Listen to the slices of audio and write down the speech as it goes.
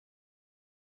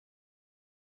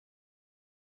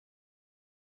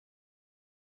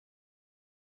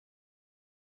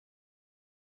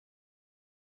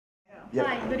Yep.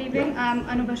 Hi, good evening. I'm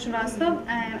Anubha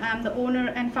and I'm the owner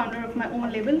and founder of my own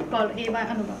label called A by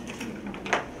Anubha.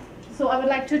 So I would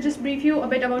like to just brief you a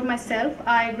bit about myself.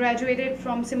 I graduated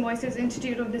from Symbiosis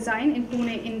Institute of Design in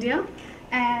Pune, India.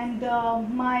 And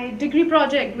my degree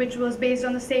project, which was based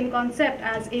on the same concept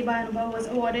as A by Anubha, was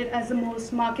awarded as the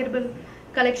most marketable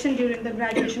collection during the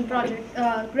graduation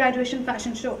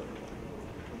fashion show.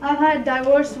 I've had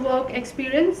diverse work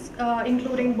experience,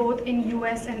 including both in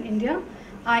US and India.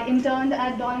 I interned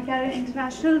at Don Karen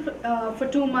International for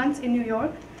 2 months in New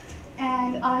York,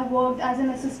 and I worked as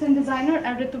an assistant designer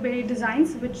at Rituberi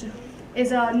Designs, which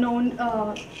is a known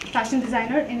fashion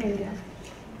designer in India.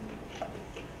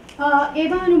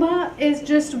 Eva Anubha is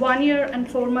just 1 year and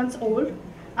 4 months old.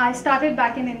 I started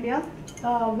back in India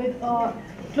with a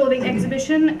clothing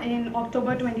exhibition in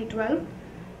October 2012.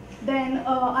 Then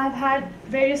I've had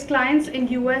various clients in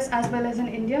US as well as in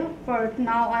India. For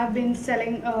now, I've been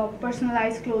selling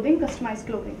personalized clothing, customized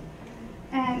clothing.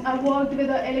 And I worked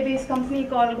with a LA-based company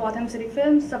called Gotham City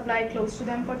Films, supplied clothes to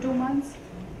them for 2 months.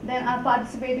 Then I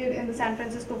participated in the San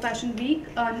Francisco Fashion Week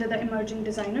under the emerging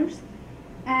designers.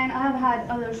 And I have had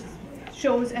other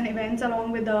shows and events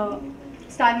along with the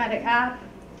Stylematic app.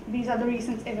 These are the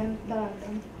recent events that I've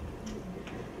done.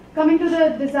 Coming to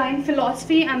the design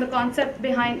philosophy and the concept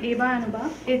behind A by Anubha,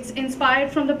 it's inspired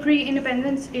from the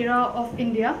pre-independence era of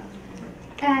India.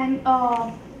 And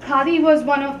khadi was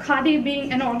khadi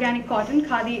being an organic cotton.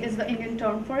 Khadi is the Indian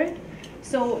term for it.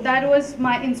 So that was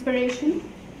my inspiration.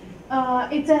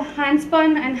 It's a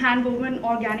hand-spun and hand-woven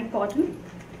organic cotton.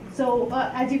 So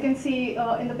as you can see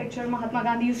in the picture, Mahatma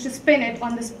Gandhi used to spin it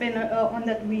on the spinner, on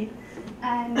that wheel.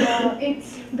 And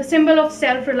it's the symbol of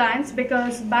self-reliance,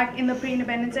 because back in the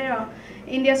pre-independence era,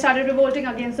 India started revolting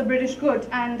against the British goods,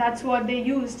 and that's what they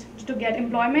used to get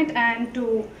employment, and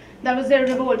that was their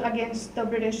revolt against the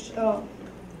British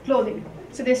clothing.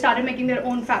 So they started making their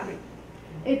own fabric.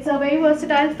 It's a very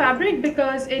versatile fabric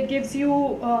because it gives you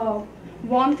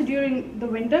warmth during the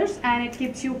winters and it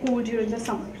keeps you cool during the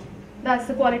summers. That's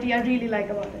the quality I really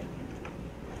like about it.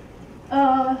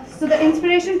 So the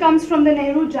inspiration comes from the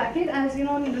Nehru jacket. As you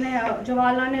know,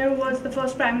 Jawaharlal Nehru was the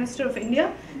first Prime Minister of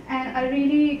India, and I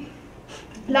really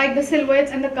like the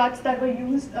silhouettes and the cuts that were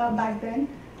used back then.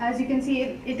 As you can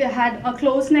see, it had a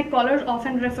closed neck collar,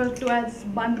 often referred to as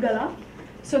band gala.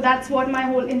 So that's what my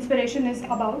whole inspiration is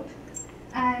about.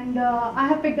 And I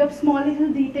have picked up small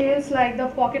little details like the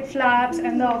pocket flaps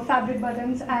and the fabric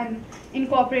buttons and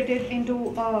incorporated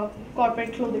into a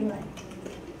corporate clothing line.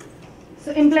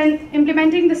 So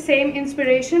implementing the same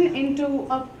inspiration into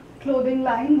a clothing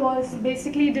line was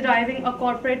basically deriving a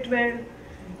corporate wear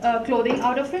clothing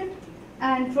out of it.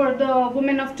 And for the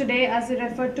women of today, as they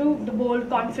refer to, the bold,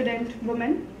 confident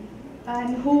women,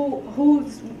 and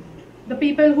the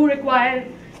people who require,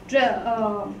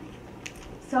 the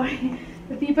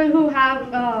people who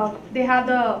have, they have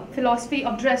the philosophy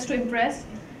of dress to impress.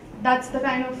 That's the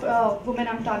kind of women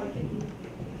I'm targeting.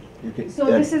 Okay. So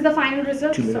this is the final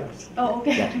result. 2 minutes. Oh,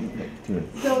 okay. Yeah, 2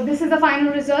 minutes. So this is the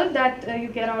final result that you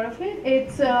get out of it.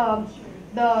 It's the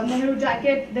Nehru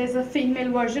jacket. There's a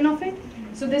female version of it.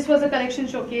 So this was a collection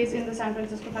showcase in the San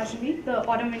Francisco Fashion Week, the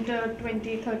Autumn-Winter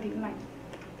 2013 line.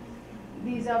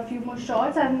 These are a few more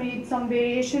shots. I've made some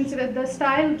variations with the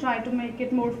style, trying to make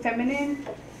it more feminine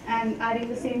and adding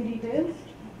the same details.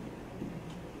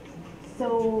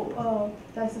 So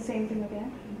that's the same thing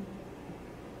again.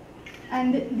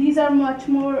 And these are much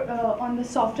more on the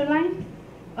softer line.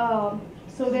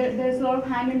 So there's a lot of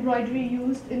hand embroidery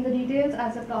used in the details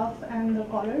as the cuff and the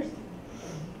collars.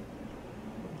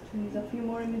 These are a few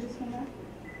more images from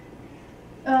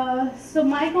that. So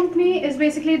my company is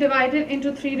basically divided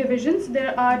into 3 divisions.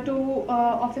 There are 2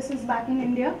 offices back in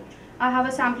India. I have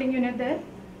a sampling unit there,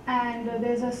 and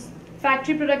there's a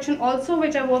factory production also,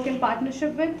 which I work in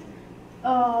partnership with.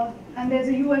 And there's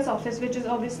a US office, which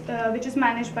is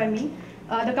managed by me.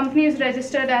 The company is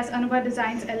registered as Anubha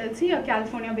Designs LLC, a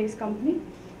California-based company,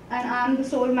 and I'm the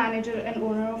sole manager and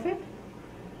owner of it.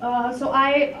 So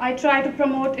I try to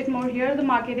promote it more here. The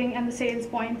marketing and the sales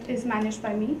point is managed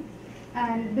by me,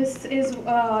 and this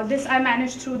I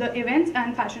manage through the events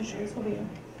and fashion shows over here.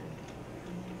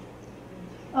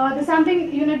 The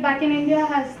sampling unit back in India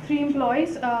has 3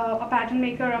 employees, a pattern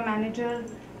maker, a manager,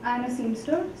 and a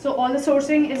seamster. So all the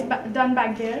sourcing is done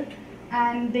back there,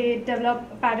 and they develop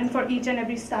a pattern for each and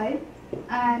every style.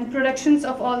 And productions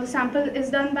of all the sample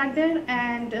is done back there,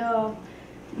 and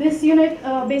this unit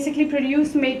basically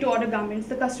produce made-to-order garments,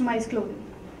 the customized clothing.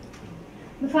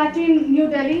 The factory in New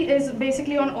Delhi is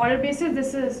basically on order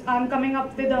basis. I'm coming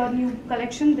up with a new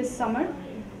collection this summer,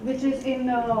 which is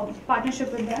in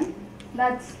partnership with them.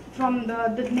 That's from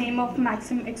the name of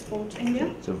Maxim Exports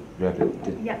India. So wrap it.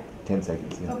 Yeah. 10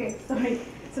 seconds. Yeah. Okay, sorry.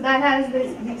 So that has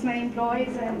these many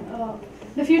employees and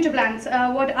the future plans.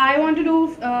 What I want to do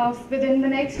within the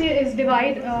next year is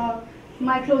divide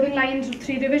my clothing line into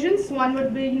 3 divisions. One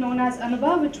would be known as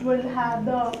Anubha, which will have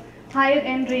the higher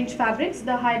end range fabrics,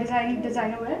 the high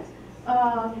designer wear,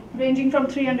 ranging from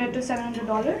 $300 to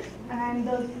 $700, and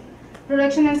the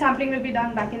production and sampling will be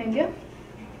done back in India.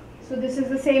 So this is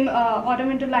the same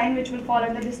autumn-winter line which will fall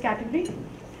under this category.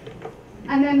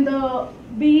 And then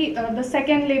the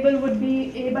second label would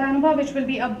be A by Anubha, which will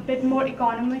be a bit more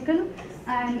economical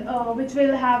and which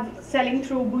will have selling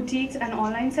through boutiques and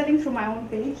online selling through my own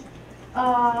page.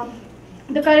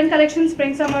 The current collection,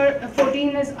 Spring Summer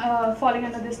 14, is falling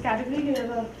under this category.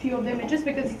 Here are a few of the images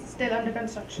because it's still under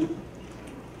construction.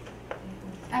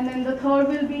 And then the third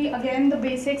will be again the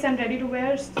basics and ready to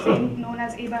wear, same known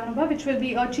as A by Anubha, which will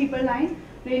be a cheaper line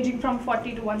ranging from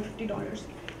 $40 to $150,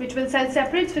 which will sell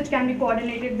separates, which can be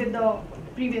coordinated with the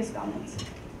previous garments.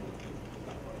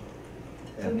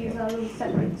 So these are the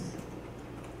separates.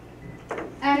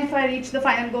 And if I reach the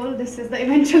final goal, this is the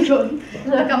eventual goal,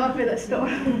 to come up with a store.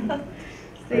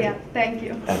 So yeah, thank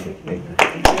you. Okay, thank you.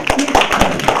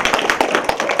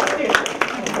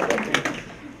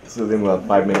 So then we'll have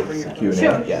 5 minutes Q&A.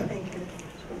 Sure. Yeah.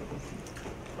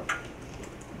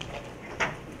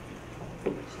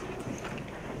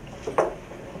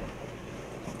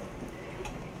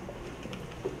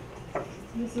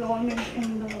 This is all made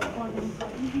in the ordering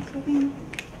pattern.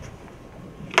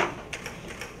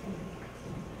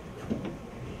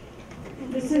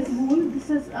 This is wool. This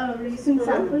is a recent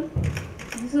sample.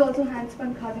 This is also hand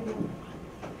spun khadi wool.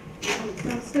 So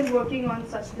I'm still working on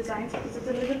such designs because it's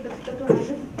a little difficult to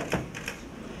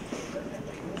handle.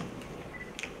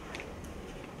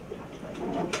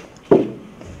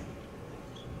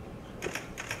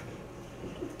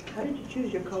 How did you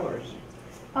choose your colors?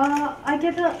 I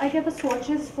get the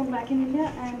swatches from back in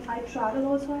India, and I travel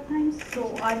also at times,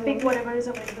 so I pick whatever is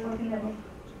available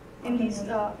in these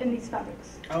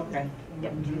fabrics. Okay. Yeah.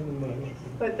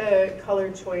 But the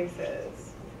color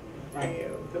choices, are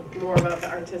you more about the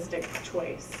artistic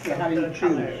choice Yeah, how of do you the choose?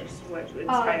 colors? What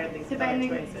inspired these color depending-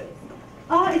 choices?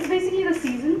 It's basically the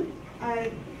season.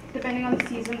 Depending on the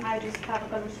season, I just have a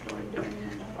color story depending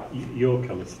on that. Your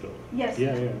colour store? Yes.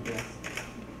 Yeah, yeah. Yes.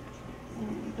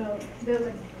 And there's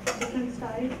like different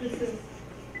styles. This is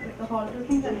like a halter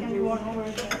thing that can be worn over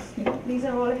a dress. These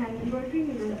are all hand embroidery.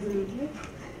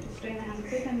 Strain a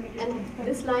handkerchief and make it. And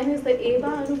this line is the A by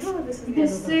Anubha, or this is the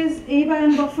This Anubha? is A by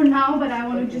Anubha for now, but I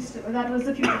want to that was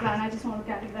the future plan. I just want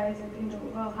to categorize it into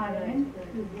higher end.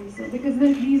 So, because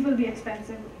these will be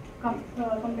expensive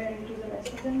comparing to the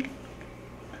rest of them.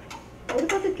 What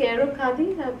about the care of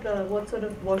khadi? What sort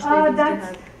of wash labels do you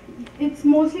have? It's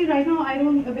mostly right now I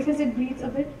don't because it bleeds a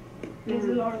bit. There's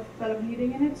a lot of color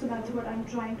bleeding in it, so that's what I'm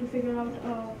trying to figure out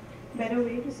a better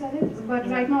way to sell it. But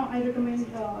right now I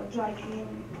recommend dry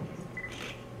cleaning.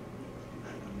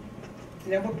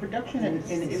 Now, for production in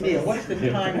India, what's the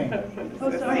timing?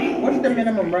 Oh, sorry. What's the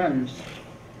minimum runs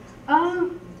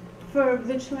For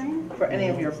which line? for any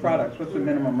of your products? What's the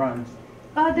minimum runs?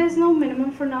 There's no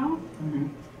minimum for now. Mm-hmm.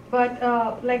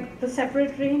 But like the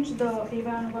separate range, the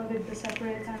Ava Anubha with the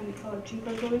separate and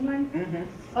cheaper clothing line,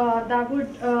 Mm-hmm. that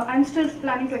would, I'm still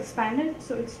planning to expand it,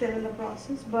 so it's still in the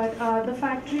process. But the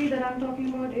factory that I'm talking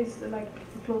about is like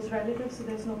a close relative, so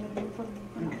there's no minimum for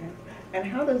now. Okay. And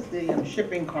how does the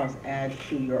shipping cost add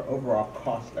to your overall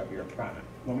cost of your product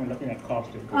when we're looking at cost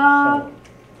of goods sold?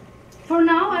 For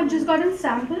now, I've just gotten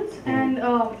samples, and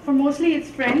for mostly it's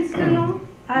friends till now.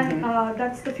 And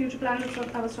that's the future plan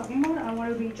that I was talking about. I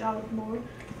want to reach out more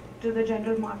to the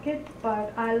general market,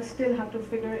 but I'll still have to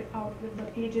figure it out with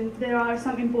the agents. There are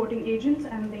some importing agents,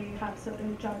 and they have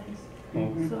certain charges.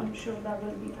 Mhm. So I'm sure that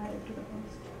will be added to the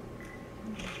cost.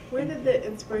 Where did the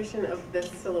inspiration of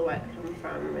this silhouette come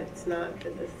from? It's not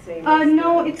the same. as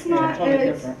No, the- it's Yeah, not. totally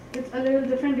It's a little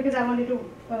different because I wanted to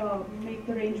make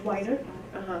the range wider.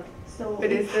 Uh-huh. So. But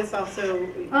is this also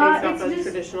based It's off of just-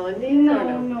 traditional Indian?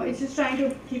 or No, it's just trying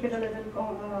to keep it a little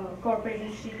corporate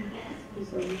and chic.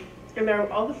 So, And are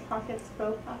all the pockets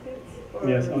faux pockets? Or-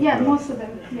 Yes, yeah, most of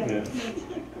them. Yeah. Yeah.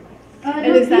 And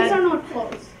No, is these that- are not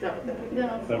false. No, They're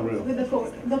not They're false. real. With the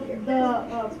coat, the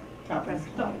Top end.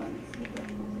 top ones.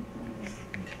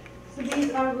 So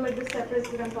these are like the separates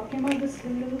that I'm talking about, the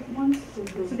single ones.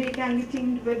 So they can be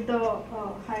cleaned with the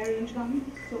higher range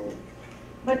garments. So,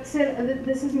 but still,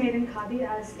 this is made in khadi,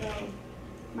 as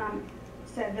ma'am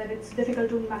said that it's difficult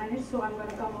to manage. So I'm going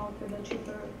to come out with a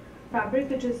cheaper fabric,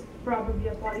 which is probably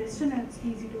a polyester and it's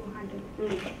easy to handle.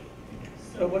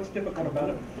 So what's difficult about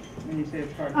it when you say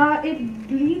it's hard? It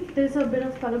bleeds, there's a bit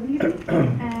of color bleeding,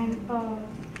 and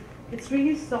it's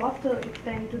really soft, it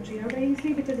tends to tear very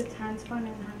easily because it's hand spun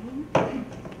and handling.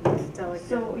 It's delicate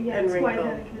So yeah, and it's quite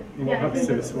wrinkled. delicate. What Yeah, happens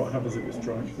it if is- it's what happens if it's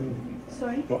dry clean?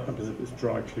 Sorry? What happens if it's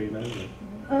dry clean only?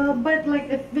 But like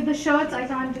if, with the shirts, I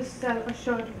can't just sell a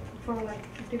shirt for like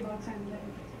 $50 and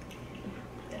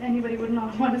then anybody would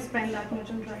not want to spend that much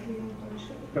on dry cleaning for a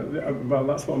shirt. But well,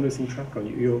 that's what I'm losing track on.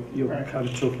 You're Right. kind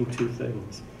of talking two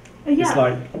things. Yeah. It's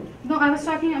like, No, I was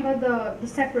talking about the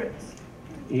separates.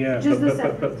 yeah, Just the but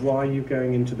separate. why are you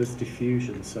going into this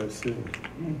diffusion so soon?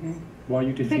 Mhm. Why are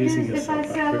you Because diffusing if I yourself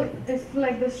that sell, quickly? if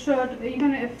like this shirt,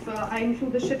 even if I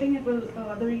include the shipping, it will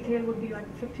the retail would be like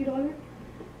 $50.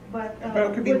 But But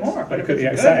it could be with- more. But it if could,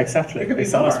 it's yeah, good, exactly. It could be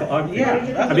That's more. what I'm thinking. Yeah,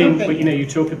 that's I what mean, I'm but you thinking. know, you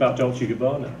talk about Dolce &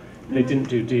 Gabbana. They didn't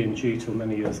do D&G till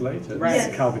many years later. Right.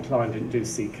 Yes. Calvin Klein didn't do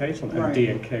CK till, and Right.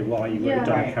 D&KY, you Yeah. wrote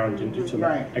down Right. Karen didn't do till,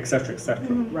 Right. et cetera, et cetera.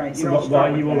 Right, you So don't why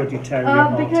start are you with already that. tearing your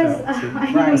heart because out? to- I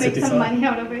Right. need to As a make some designer? money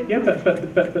out of it. Yeah,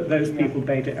 but those people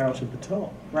made it out of the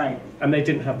top. Right, And they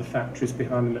didn't have the factories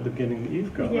behind them at the beginning that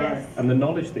you've got. Yes. And the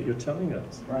knowledge that you're telling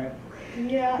us. right.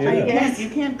 Yeah, Yeah. I guess. You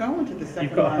can't go into the second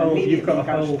You've got a line whole, immediately. you've got a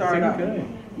gotta whole start thing up. going.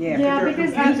 Yeah, Yeah, you're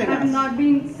because confusing I've us. not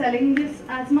been selling this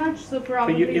as much, so But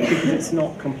probably. because it's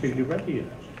not completely ready yet.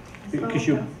 Because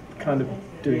you're kind of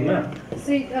doing Yeah. that.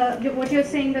 See, what you're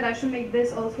saying that I should make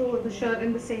this also the shirt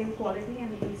in the same quality and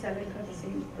then sell it at the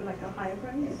same, like a higher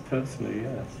price? Personally,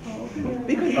 yes.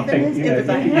 Because I the thing think, is, you know, if it's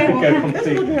a you could go hand-woven, this is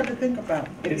what complete- you have to think about.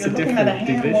 If It's you're a looking at a different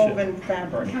division. hand-woven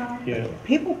fabric, Yeah.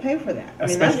 people pay for that. I mean,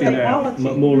 that's Especially the now,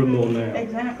 quality. more and more now.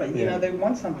 Exactly, you Yeah. know, they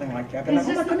want something like that. They're It's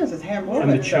like, oh my just- goodness, it's hand-woven.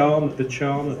 And the charm of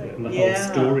it and the whole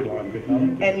Yeah. storyline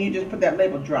behind it. And you just put that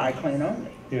label, dry, clean only.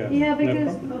 Yeah. Yeah, no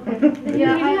because, problem. okay, You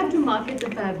yeah, really I have to market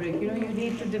the fabric, you know, you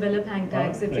need to develop hang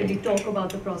tags that really talk about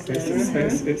the process.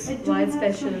 It's, Why it's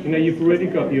special. you know, you've really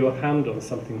got your hand on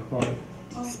something quite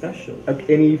special.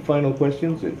 Any final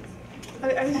questions?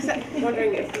 I was just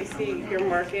wondering if you see your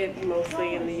market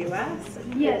mostly in the US?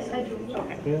 Yes, I do.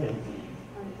 Okay.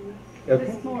 Yeah. Okay.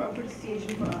 It's more appreciation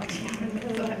for art.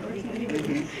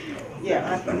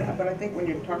 Yeah, but I think when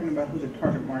you're talking about who the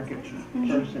target market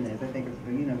person is, I think it's,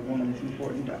 you know, the woman, it's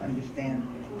important to understand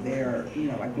their, you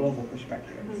know, like global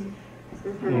perspective.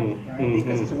 Right?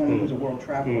 Because it's a woman who's a world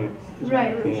traveler. who's gonna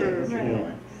Right, appreciate what you're right.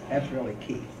 doing. That's really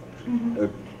key.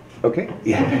 Okay.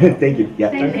 Yeah. Thank you. Yeah.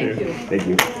 Thank you. Thank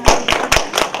you.